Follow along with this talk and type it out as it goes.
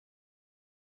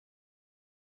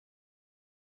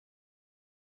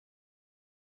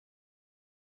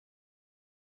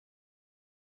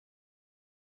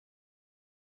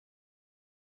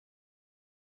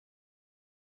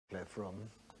Cliff room,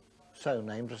 so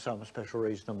named for some special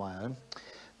reason of my own,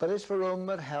 but it's a room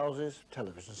that houses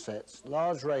television sets,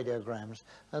 large radiograms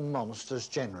and monsters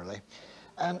generally.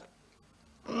 And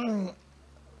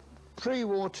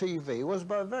pre-war TV was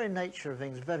by the very nature of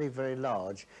things very, very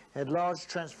large. It had large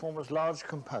transformers, large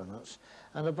components,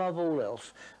 and above all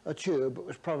else, a tube that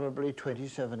was probably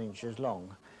 27 inches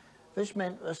long. This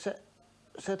meant the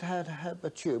set had a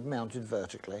tube mounted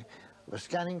vertically, the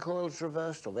scanning coils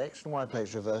reversed, or the X and Y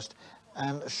plates reversed,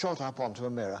 and shot up onto a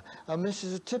mirror. And this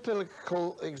is a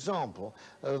typical example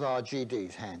of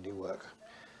RGD's handiwork.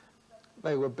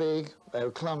 They were big, they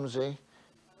were clumsy,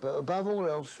 but above all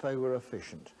else they were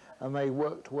efficient, and they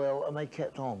worked well, and they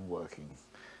kept on working,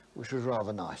 which was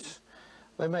rather nice.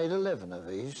 They made 11 of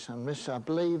these, and this, I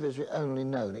believe, is the only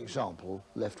known example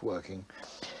left working.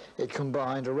 It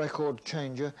combined a record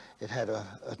changer, it had a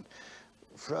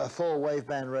 4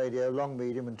 waveband radio, long,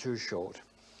 medium and 2 short,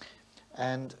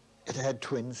 and it had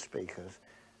twin speakers,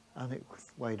 and it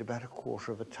weighed about 1/4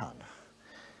 of a ton.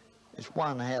 It's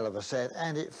one hell of a set,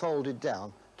 and it folded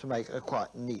down to make a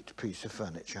quite neat piece of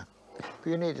furniture. But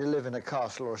you need to live in a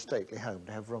castle or a stately home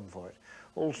to have room for it.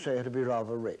 Also, you had to be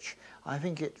rather rich. I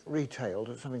think it retailed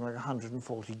at something like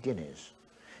 140 guineas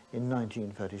in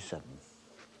 1937.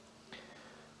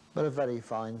 But a very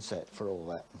fine set for all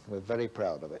that. We're very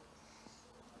proud of it.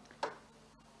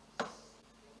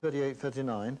 38,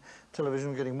 39, television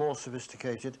was getting more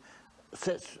sophisticated,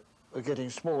 sets were getting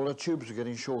smaller, tubes were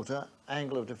getting shorter,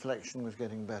 angle of deflection was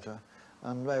getting better,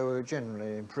 and they were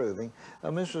generally improving.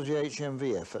 And this was the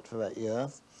HMV effort for that year.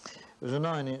 It was a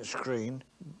 9-inch screen,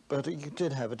 but it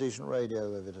did have a decent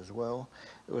radio with it as well.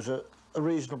 It was a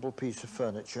reasonable piece of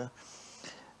furniture,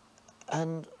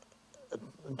 and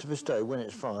to this day, when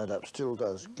it's fired up, still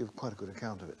does give quite a good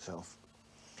account of itself.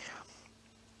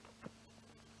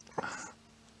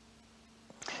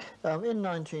 In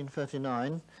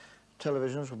 1939,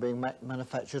 televisions were being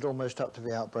manufactured almost up to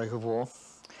the outbreak of war,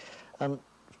 and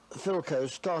Philco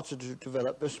started to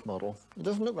develop this model. It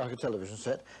doesn't look like a television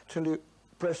set till you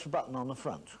press the button on the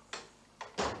front.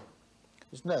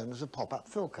 It's known as a pop-up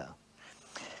Philco.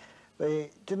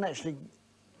 They didn't actually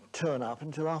turn up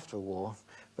until after the war.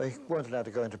 They weren't allowed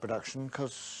to go into production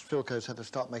because Philcos had to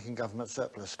start making government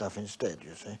surplus stuff instead,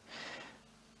 you see.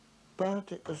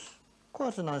 But it was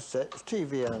quite a nice set. It was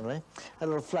TV only. Had a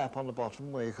little flap on the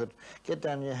bottom where you could get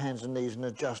down on your hands and knees and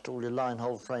adjust all your line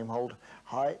hold, frame hold,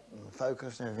 height and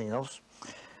focus and everything else.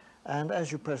 And as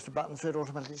you pressed the button, so it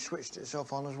automatically switched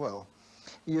itself on as well.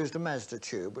 It used a Mazda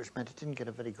tube, which meant it didn't get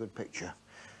a very good picture.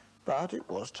 But it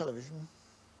was television.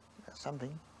 That's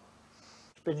something.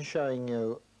 It's been showing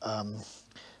you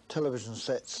television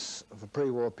sets of the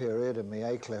pre-war period in the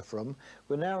Aycliffe room.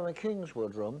 We're now in the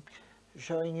Kingswood room,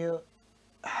 showing you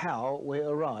how we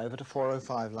arrive at a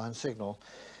 405 line signal.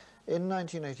 In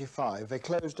 1985, they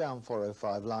closed down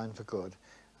 405 line for good,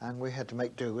 and we had to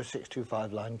make do with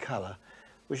 625 line colour,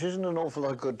 which isn't an awful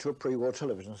lot good to a pre-war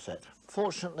television set.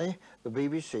 Fortunately, the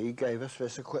BBC gave us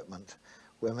this equipment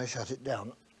when they shut it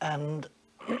down, and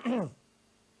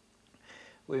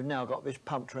we've now got this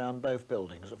pumped around both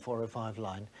buildings at 405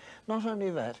 line. Not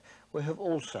only that, we have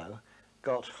also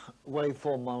got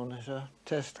waveform monitor,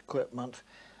 test equipment,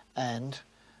 and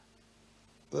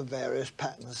the various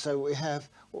patterns. So we have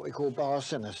what we call bar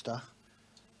sinister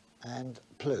and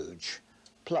plugge,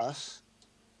 plus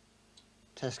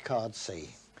test card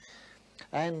C.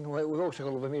 And we've also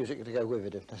got all the music to go with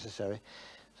it if necessary.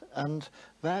 And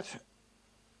that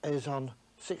is on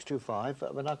 625,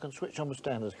 but I can switch on the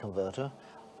standard converter,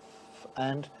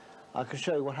 and I can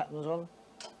show you what happens on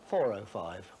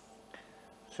 405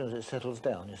 as soon as it settles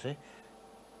down, you see.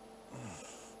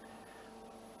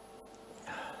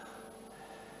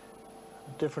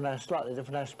 Slightly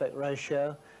different aspect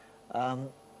ratio,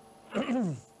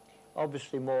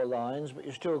 obviously more lines, but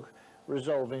you're still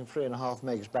resolving 3.5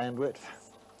 megs bandwidth,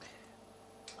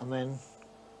 and then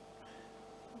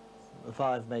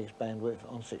 5 megs bandwidth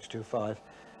on 625. You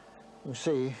can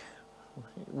see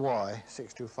why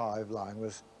 625 line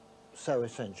was so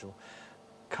essential.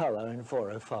 Colour in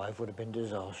 405 would have been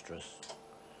disastrous.